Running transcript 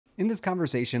In this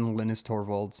conversation, Linus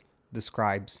Torvalds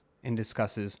describes and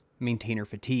discusses maintainer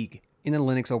fatigue in the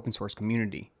Linux open source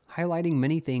community, highlighting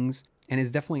many things, and is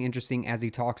definitely interesting as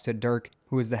he talks to Dirk,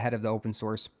 who is the head of the open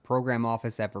source program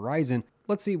office at Verizon.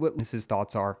 Let's see what Linus's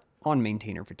thoughts are on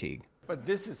maintainer fatigue. But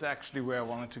this is actually where I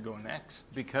wanted to go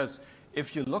next, because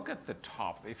if you look at the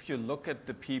top, if you look at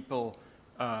the people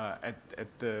at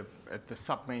the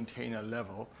sub-maintainer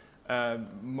level,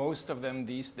 most of them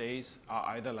these days are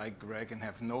either like Greg and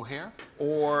have no hair,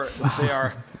 or they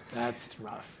are that's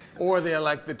rough. Or they are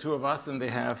like the two of us and they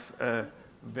have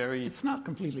very... It's not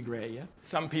completely gray yet.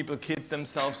 Some people kid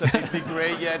themselves that it'll be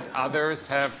gray yet, others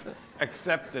have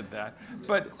accepted that.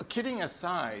 But kidding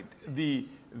aside, the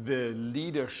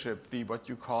leadership, what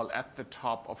you call at the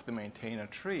top of the maintainer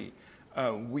tree,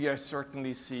 we are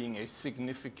certainly seeing a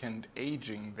significant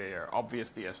aging there.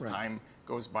 Obviously, as time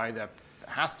goes by, that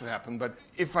has to happen. But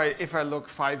if I look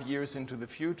 5 years into the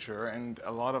future, and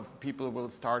a lot of people will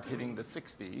start hitting the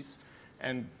 60s,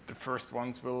 and the first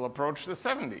ones will approach the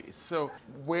 70s. So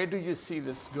where do you see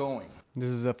this going? This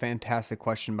is a fantastic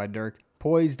question by Dirk,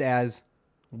 poised as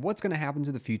what's going to happen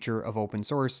to the future of open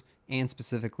source, and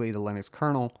specifically the Linux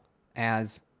kernel,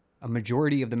 as a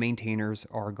majority of the maintainers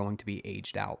are going to be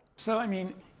aged out. So, I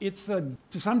mean, to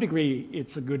some degree,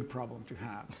 it's a good problem to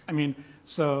have. I mean,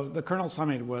 so the kernel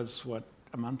summit was, what,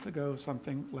 a month ago,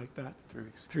 something like that? 3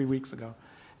 weeks. 3 weeks ago.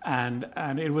 And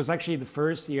it was actually the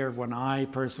first year when I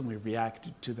personally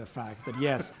reacted to the fact that,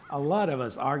 yes, a lot of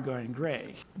us are going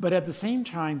gray. But at the same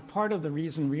time, part of the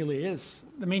reason really is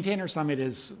the maintainer summit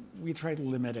is, we try to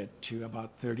limit it to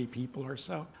about 30 people or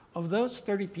so. Of those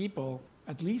 30 people,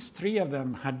 at least 3 of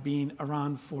them had been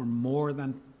around for more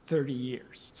than 30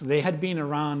 years. So they had been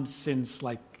around since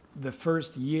like the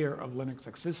first year of Linux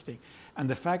existing. And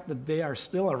the fact that they are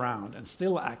still around and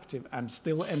still active and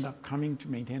still end up coming to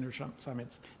maintainer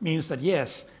summits means that,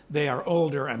 yes, they are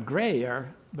older and grayer,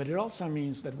 but it also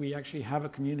means that we actually have a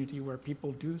community where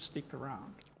people do stick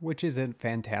around. Which is a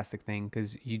fantastic thing,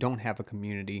 because you don't have a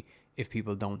community if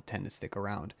people don't tend to stick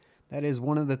around. That is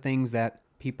one of the things that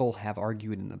people have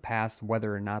argued in the past,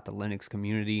 whether or not the Linux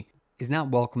community is not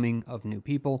welcoming of new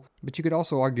people. But you could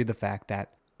also argue the fact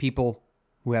that people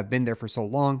who have been there for so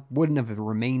long wouldn't have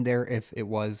remained there if it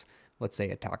was, let's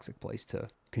say, a toxic place to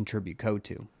contribute code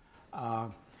to.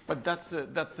 But that's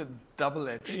a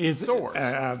double-edged sword.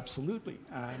 Absolutely.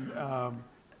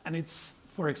 And it's,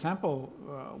 for example,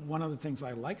 one of the things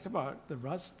I liked about the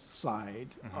Rust side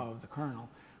of the kernel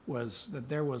was that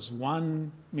there was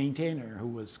one maintainer who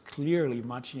was clearly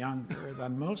much younger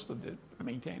than most of the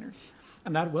maintainers,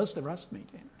 and that was the Rust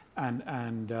maintainer.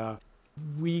 And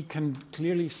we can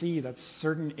clearly see that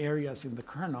certain areas in the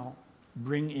kernel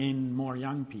bring in more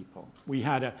young people. We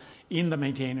had at the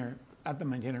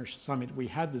maintainer summit, we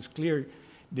had this clear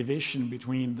division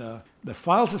between the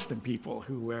file system people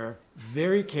who were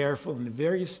very careful and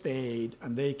very staid,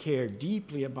 and they care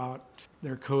deeply about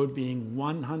their code being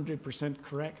 100%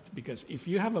 correct, because if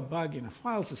you have a bug in a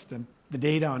file system, the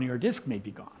data on your disk may be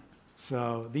gone.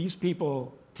 So these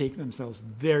people take themselves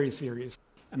very seriously.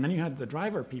 And then you had the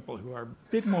driver people who are a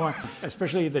bit more,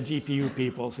 especially the GPU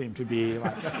people seem to be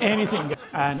like anything.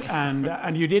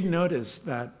 And you did notice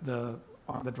that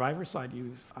on the driver side,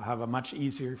 you have a much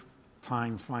easier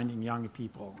time finding young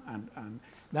people. And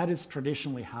that is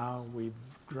traditionally how we've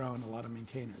grown a lot of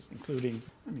maintainers, including,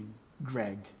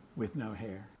 Greg with no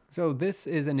hair. So this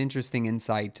is an interesting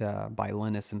insight by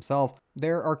Linus himself.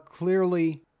 There are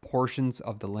clearly portions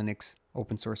of the Linux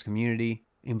open source community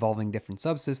involving different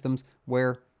subsystems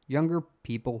where younger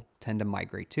people tend to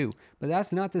migrate to. But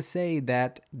that's not to say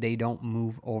that they don't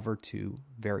move over to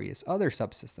various other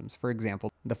subsystems. For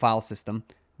example, the file system,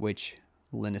 which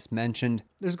Linus mentioned,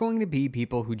 there's going to be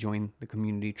people who join the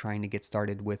community trying to get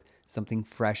started with something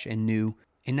fresh and new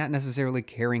and not necessarily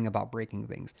caring about breaking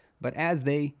things. But as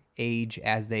they age,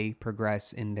 as they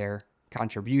progress in their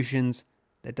contributions,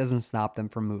 that doesn't stop them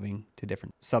from moving to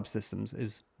different subsystems,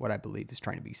 is what I believe is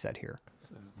trying to be said here.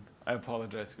 I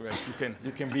apologize, Greg.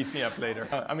 You can beat me up later.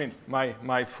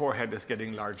 My forehead is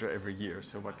getting larger every year,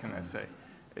 so what can I say?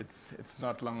 It's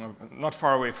not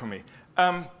far away from me.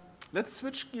 Let's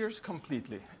switch gears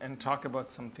completely and talk about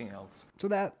something else. So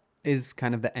that is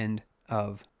kind of the end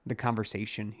of the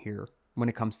conversation here when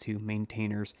it comes to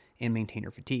maintainers and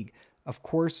maintainer fatigue. Of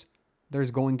course,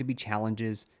 there's going to be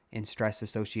challenges and stress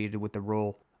associated with the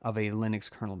role of a Linux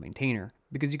kernel maintainer,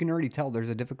 because you can already tell there's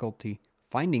a difficulty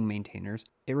finding maintainers.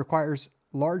 It requires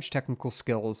large technical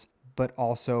skills, but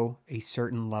also a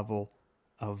certain level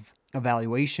of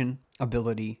evaluation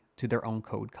ability to their own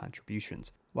code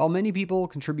contributions. While many people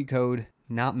contribute code,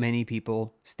 not many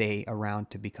people stay around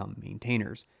to become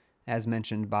maintainers. as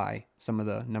mentioned by some of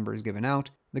the numbers given out,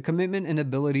 the commitment and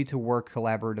ability to work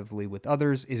collaboratively with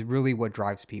others is really what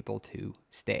drives people to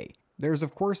stay. There's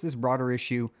of course this broader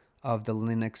issue of the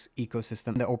Linux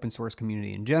ecosystem, the open source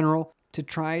community in general, to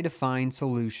try to find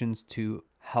solutions to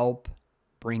help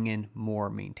bring in more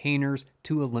maintainers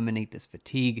to eliminate this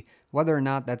fatigue, whether or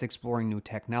not that's exploring new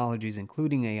technologies,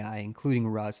 including AI, including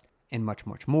Rust, and much,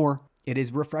 much more. It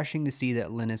is refreshing to see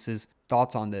that Linus's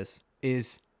thoughts on this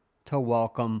is to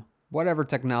welcome whatever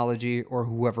technology or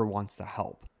whoever wants to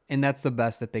help. And that's the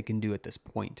best that they can do at this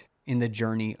point in the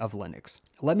journey of Linux.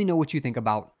 Let me know what you think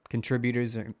about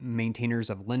contributors or maintainers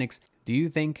of Linux. Do you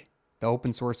think the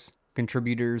open source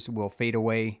contributors will fade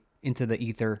away into the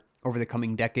ether over the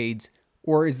coming decades?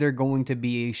 Or is there going to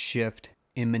be a shift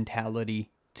in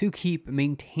mentality to keep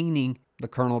maintaining the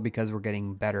kernel because we're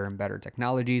getting better and better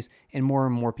technologies and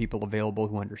more people available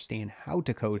who understand how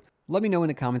to code? Let me know in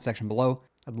the comment section below.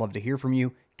 I'd love to hear from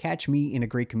you. Catch me in a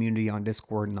great community on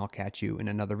Discord, and I'll catch you in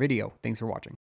another video. Thanks for watching.